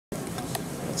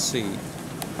let's see.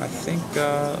 I think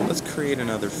let's create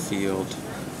another field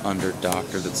under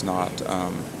doctor that's not,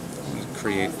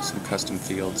 create some custom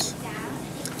fields.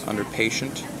 Under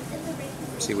patient,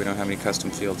 see we don't have any custom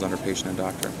fields under patient and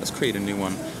doctor. Let's create a new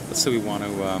one. Let's say we want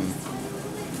to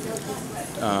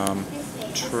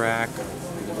track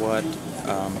what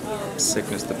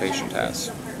sickness the patient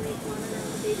has.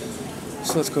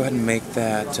 So let's go ahead and make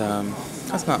that,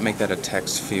 let's not make that a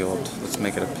text field. Let's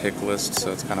make it a pick list,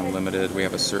 so it's kind of limited. We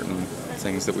have a certain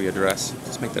things that we address.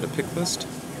 Let's make that a pick list.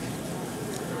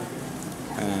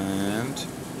 And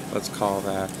let's call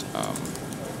that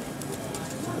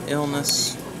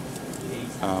illness.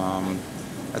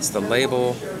 That's the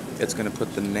label. It's going to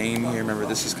put the name here. Remember,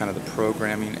 this is kind of the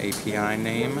programming API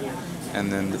name.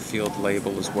 And then the field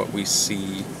label is what we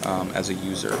see as a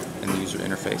user in the user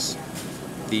interface.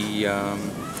 The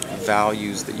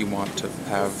values that you want to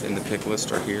have in the pick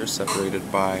list are here,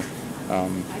 separated by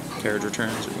carriage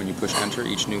returns. When you push enter,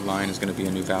 each new line is going to be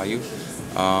a new value.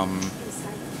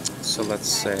 So let's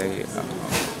say,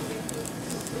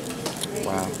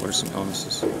 wow, what are some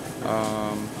illnesses?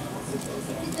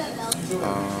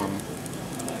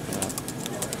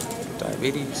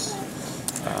 Diabetes,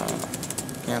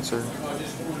 cancer,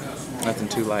 nothing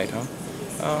too light, huh?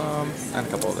 And a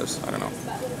couple others, I don't know.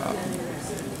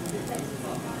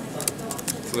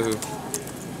 Flu,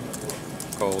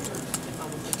 cold,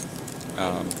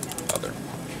 other.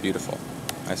 Beautiful,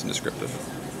 nice and descriptive.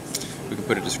 We can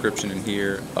put a description in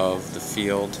here of the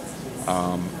field,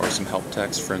 or some help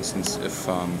text. For instance, if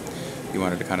you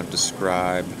wanted to kind of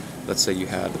describe, let's say you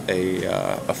had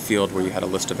a field where you had a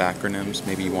list of acronyms.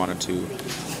 Maybe you wanted to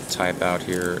type out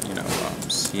here, you know,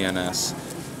 CNS,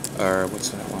 or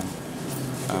what's that one?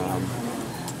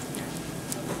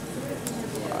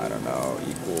 I don't know,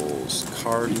 equals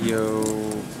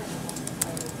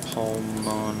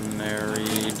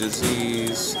cardiopulmonary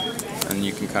disease, and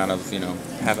you can kind of, you know,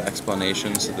 have an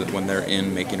explanation so that when they're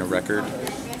in making a record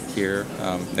here,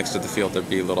 next to the field there'd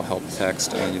be a little help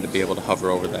text, and you'd be able to hover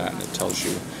over that, and it tells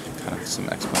you kind of some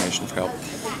explanation for help.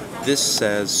 This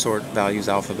says sort values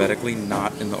alphabetically,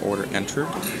 not in the order entered.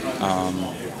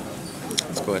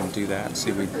 Let's go ahead and do that.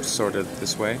 See, we sorted it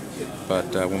this way,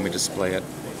 but when we display it,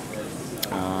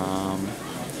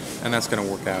 and that's going to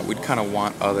work out. We'd kind of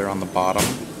want other on the bottom,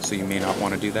 so you may not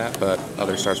want to do that, but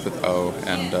other starts with O,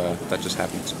 and that just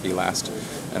happens to be last.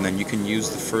 And then you can use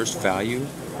the first value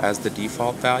as the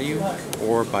default value,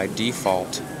 or by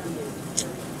default,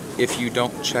 if you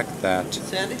don't check that,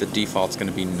 the default's going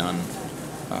to be none,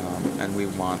 and we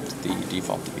want the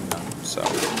default to be none. So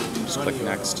just click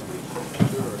next.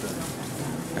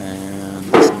 And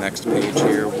this next page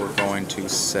here, we're going to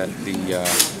set the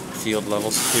field level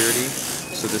security.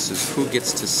 So this is who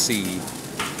gets to see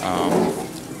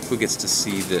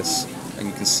this, and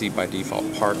you can see by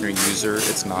default partner user,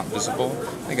 it's not visible.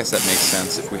 I guess that makes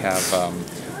sense. If we have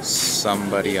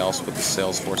somebody else with a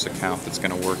Salesforce account that's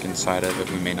going to work inside of it,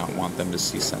 we may not want them to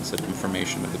see sensitive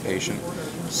information of the patient.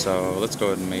 So let's go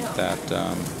ahead and make that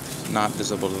not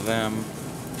visible to them,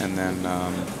 and then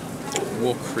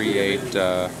we'll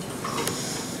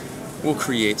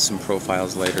create some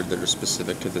profiles later that are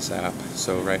specific to this app.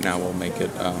 So right now we'll make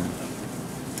it,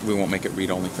 we won't make it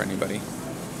read-only for anybody.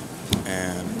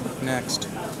 And next.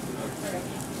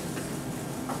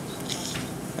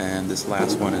 And this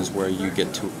last one is where you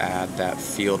get to add that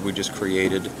field we just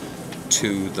created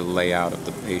to the layout of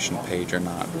the patient page or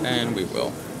not. And we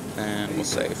will. And we'll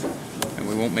save. And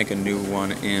we won't make a new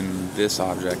one in this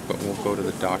object, but we'll go to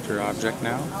the doctor object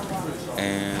now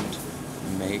and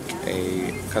make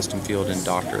a custom field in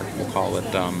doctor. We'll call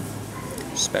it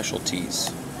specialties.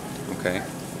 Okay,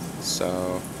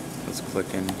 so let's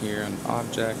click in here on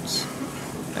objects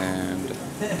and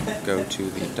go to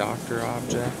the doctor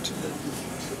object.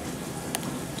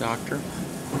 Doctor.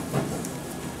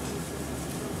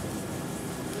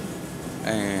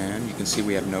 And you can see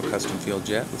we have no custom field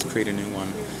yet. Let's create a new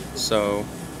one. So,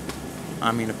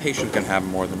 I mean, a patient can have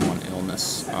more than one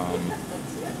illness.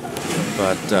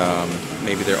 But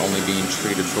maybe they're only being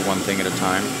treated for one thing at a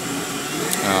time.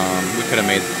 We could have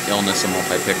made illness a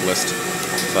multi-pick list,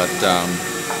 but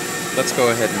let's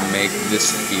go ahead and make this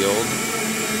field.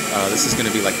 This is going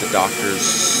to be like the doctor's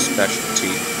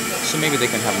specialty, so maybe they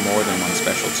can have more than one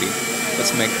specialty.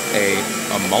 Let's make a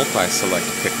multi-select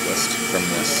pick list from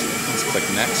this. Let's click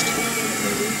next,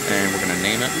 and we're going to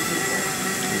name it.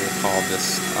 We'll call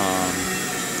this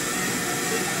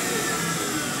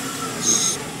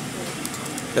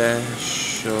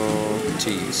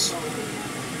specialties,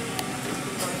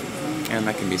 and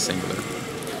that can be singular.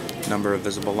 Number of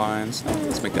visible lines,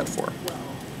 let's make that 4.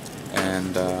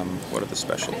 And what are the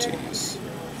specialties?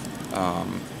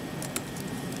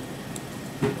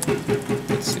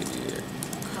 Let's see,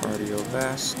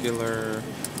 cardiovascular,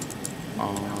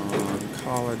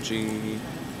 oncology,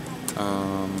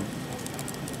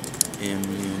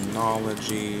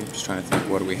 immunology. Just trying to think,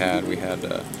 what do we had? We had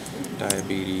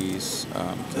diabetes,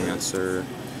 cancer,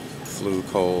 flu,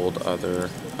 cold, other,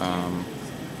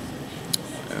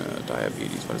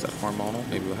 diabetes. What is that? Hormonal?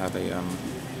 Maybe we'll have a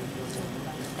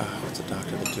what's a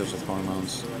doctor that deals with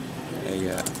hormones?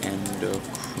 A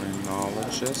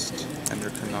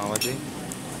endocrinology,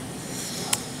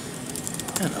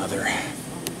 and other.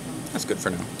 That's good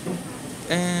for now.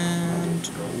 And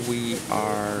we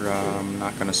are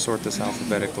not going to sort this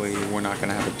alphabetically. We're not going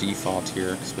to have a default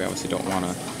here because we obviously don't want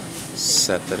to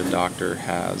set that a doctor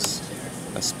has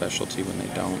a specialty when they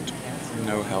don't.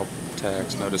 No help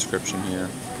text, no description here.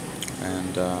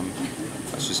 And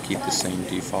let's just keep the same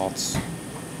defaults.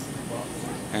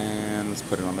 And let's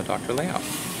put it on the doctor layout.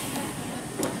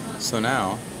 So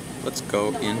now, let's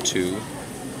go into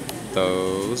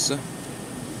those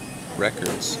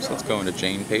records. So let's go into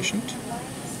Jane Patient.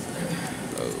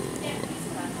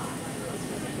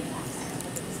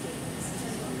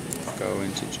 Go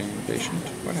into Jane Patient.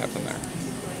 What happened there?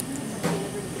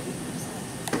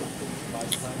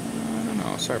 I don't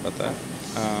know. Sorry about that.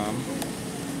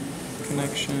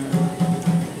 Connection.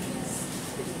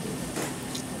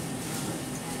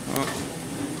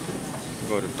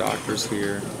 Go to doctors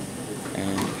here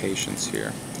and patients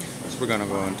here. So we're going to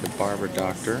go into Barbara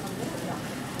Doctor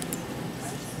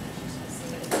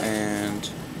and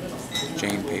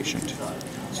Jane Patient.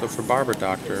 So for Barbara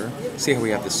Doctor, see how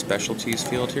we have the specialties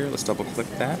field here? Let's double click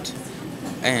that.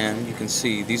 And you can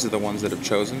see these are the ones that have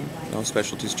chosen. No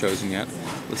specialties chosen yet.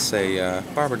 Let's say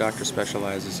Barbara Doctor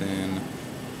specializes in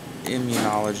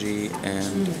immunology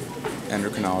and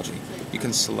endocrinology. You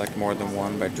can select more than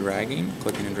one by clicking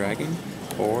and dragging,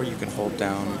 or you can hold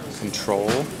down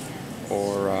Control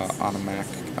or on a Mac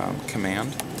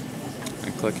Command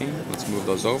and clicking. Let's move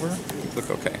those over and click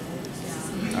OK.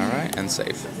 Alright, and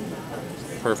save.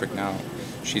 Perfect. Now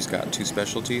she's got two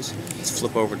specialties. Let's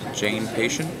flip over to Jane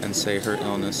Patient and say her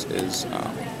illness is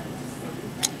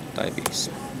diabetes.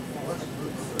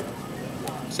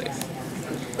 Save.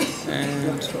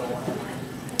 And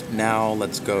now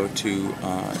let's go to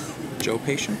Joe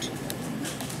Patient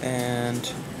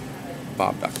and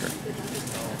Bob Doctor.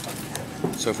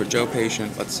 So for Joe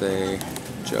Patient, let's say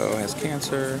Joe has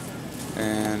cancer,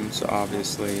 and so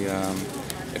obviously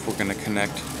if we're going to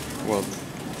connect, well,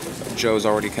 Joe's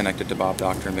already connected to Bob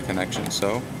Doctor in the connection,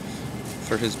 so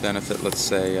for his benefit, let's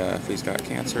say if he's got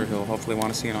cancer, he'll hopefully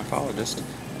want to see an oncologist.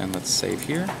 And let's save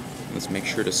here. Let's make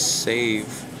sure to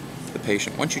save the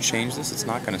patient. Once you change this, it's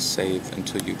not going to save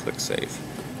until you click save.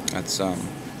 That's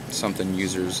something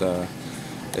users,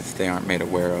 if they aren't made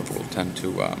aware of, will tend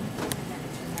to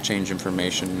change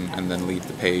information and then leave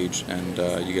the page, and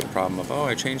you get a problem of, oh,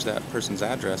 I changed that person's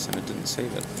address and it didn't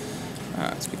save it.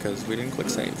 It's because we didn't click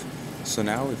save. So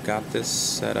now we've got this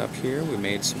set up here. We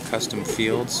made some custom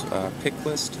fields, pick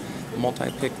list,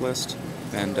 multi-pick list,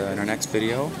 and in our next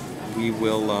video we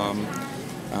will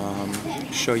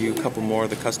show you a couple more of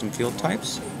the custom field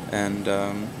types and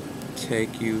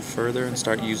take you further and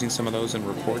start using some of those in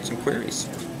reports and queries.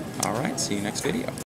 Alright, see you next video.